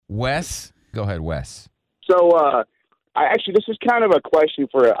Wes, go ahead, Wes. So, this is kind of a question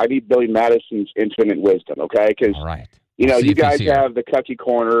I need Billy Madison's infinite wisdom, okay? Because, All right. you guys have the Cucky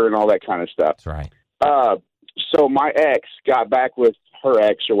Corner and all that kind of stuff. That's right. So my ex got back with her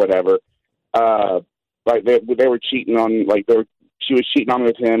ex or whatever. Like they were cheating on, she was cheating on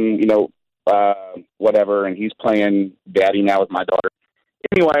with him, whatever, and he's playing daddy now with my daughter.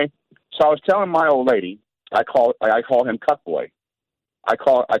 Anyway, so I was telling my old lady, I call him Cuck Boy. I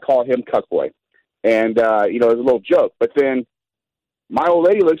call him Cuck Boy. And, it was a little joke. But then my old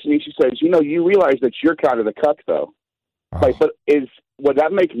lady looks at me and she says, you realize that you're kind of the cuck, though. Oh. Would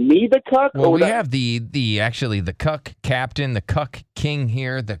that make me the cuck? Well, we have the cuck captain, the cuck king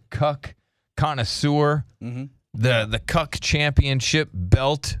here, the cuck connoisseur, the cuck championship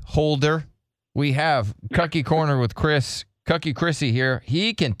belt holder. We have Cucky Corner with Cucky Chrissy here.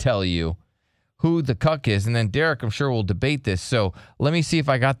 He can tell you who the cuck is, and then Derek, I'm sure, will debate this. So let me see if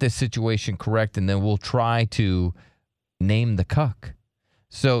I got this situation correct, and then we'll try to name the cuck.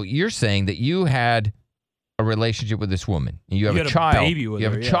 So you're saying that you had a relationship with this woman. You have a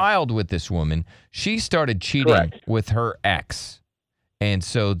child. Child with this woman. She started cheating with her ex, and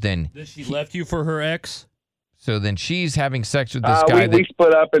so then she left you for her ex. So then she's having sex with this guy. We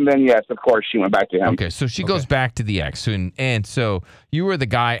split up, and then yes, of course, she went back to him. Okay, so she goes back to the ex, and so you were the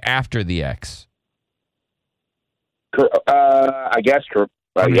guy after the ex. I guess.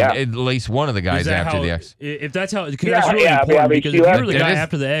 Yeah. At least one of the guys after the ex. If that's how, because that's really important. Because if you're the guy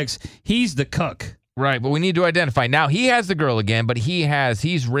after the ex, he's the cuck. Right, but we need to identify. Now he has the girl again, but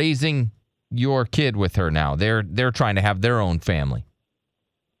he's raising your kid with her now. They're trying to have their own family.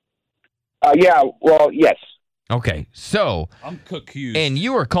 Yeah. Well, yes. Okay, so I'm confused. And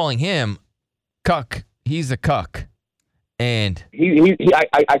you are calling him Cuck. He's a cuck, and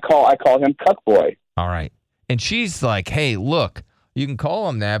I call him Cuck Boy. All right, and she's like, "Hey, look, you can call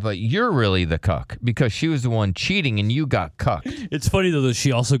him that, but you're really the cuck because she was the one cheating and you got cucked." It's funny though that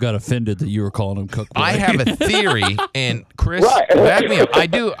she also got offended that you were calling him Cuck Boy. I have a theory, and Chris, back me up. I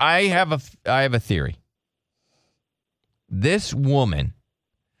do. I have a theory. This woman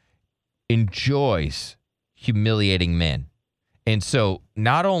enjoys humiliating men. And so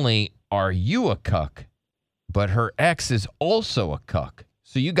not only are you a cuck, but her ex is also a cuck.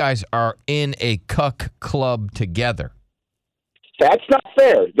 So you guys are in a cuck club together. That's not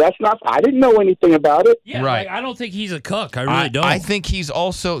fair. I didn't know anything about it. Yeah, right. I don't think he's a cuck. I really don't. I think he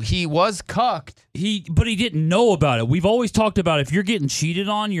was cucked. But he didn't know about it. We've always talked about if you're getting cheated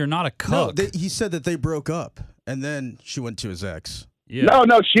on, you're not a cuck. No, he said that they broke up, and then she went to his ex. Yeah.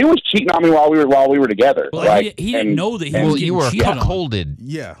 No, she was cheating on me while we were together. Well, he didn't know that he was getting cheated on. Cuckolded.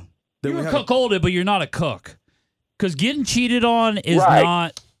 Yeah. You were cuckolded, but you're not a cuck. Because getting cheated on is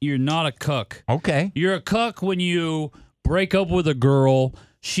not, you're not a cuck. Okay. You're a cuck when you break up with a girl,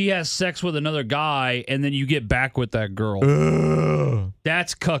 she has sex with another guy, and then you get back with that girl.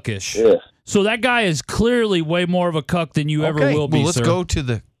 That's cuckish. Yeah. So that guy is clearly way more of a cuck than you ever will be, let's go to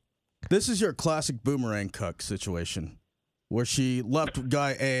the... This is your classic boomerang cuck situation, where she left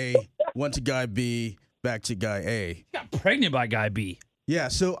guy A, went to guy B, back to guy A. She got pregnant by guy B. Yeah,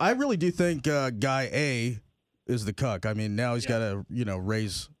 so I really do think guy A is the cuck. I mean, now he's got to,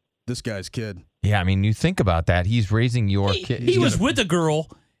 raise this guy's kid. Yeah, I mean, you think about that. He's raising your kid. He was with a girl,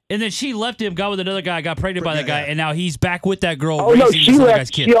 and then she left him, got with another guy, got pregnant by that guy, and now he's back with that girl. Oh, no, she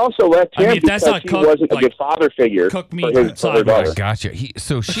left. She also left him because he wasn't a good father figure. Cook me for her daughter. Gotcha.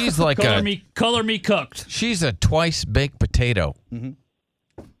 So she's like color me cooked. She's a twice baked potato.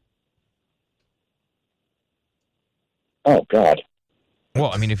 Mm-hmm. Oh God.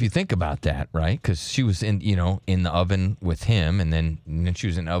 Well, I mean, if you think about that, right? Because she was in the oven with him, and then she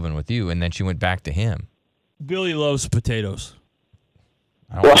was in the oven with you, and then she went back to him. Billy loves potatoes.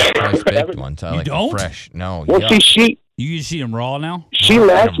 I don't like twice baked ones. I like them don't? fresh. No. Well, you eat them raw now? She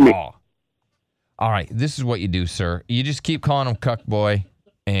left me. Raw. All right, this is what you do, sir. You just keep calling him Cuck Boy,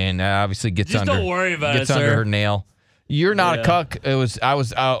 and obviously gets just under. Don't worry about gets it, under sir. her nail. You're not a cuck. I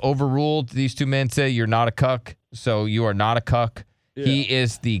was overruled. These two men say you're not a cuck, so you are not a cuck. Yeah. He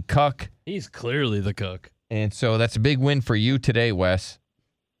is the cuck. He's clearly the cuck. And so that's a big win for you today, Wes.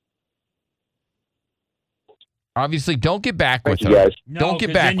 Obviously, don't get back with her. Guys. Don't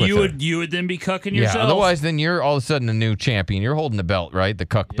get back with her. You would then be cucking yourself. Yeah, otherwise then you're all of a sudden a new champion. You're holding the belt, right? The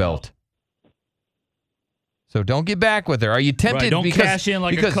cuck belt. So don't get back with her. Are you tempted? Right, don't cash in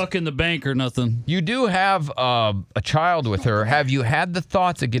like a cuck in the bank or nothing. You do have a child with her. Have you had the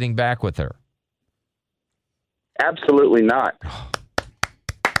thoughts of getting back with her? Absolutely not.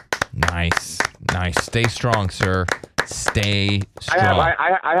 Nice. Stay strong, sir. Stay strong.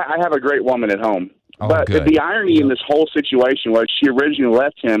 I have a great woman at home. Oh, but good. the irony in this whole situation was she originally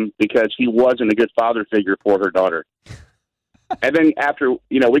left him because he wasn't a good father figure for her daughter. And then after,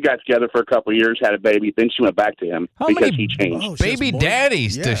 we got together for a couple of years, had a baby, then she went back to him because he changed. Oh, she has Baby more?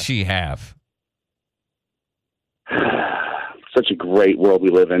 daddies Yeah. does she have? Such a great world we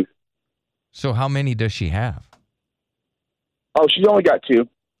live in. So how many does she have? Oh, she's only got 2.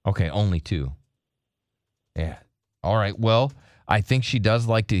 Okay, only 2. Yeah. All right. Well, I think she does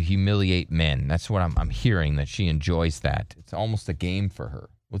like to humiliate men. That's what I'm hearing, that she enjoys that. It's almost a game for her.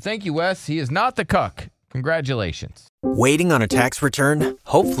 Well, thank you, Wes. He is not the cuck. Congratulations. Waiting on a tax return?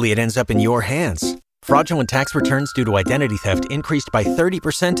 Hopefully it ends up in your hands. Fraudulent tax returns due to identity theft increased by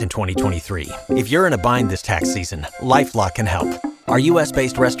 30% in 2023. If you're in a bind this tax season, LifeLock can help. Our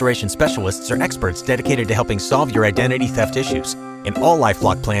U.S.-based restoration specialists are experts dedicated to helping solve your identity theft issues. And all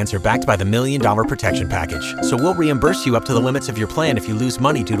LifeLock plans are backed by the $1 Million Protection Package. So we'll reimburse you up to the limits of your plan if you lose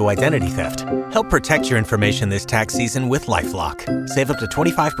money due to identity theft. Help protect your information this tax season with LifeLock. Save up to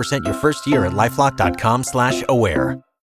 25% your first year at LifeLock.com/aware.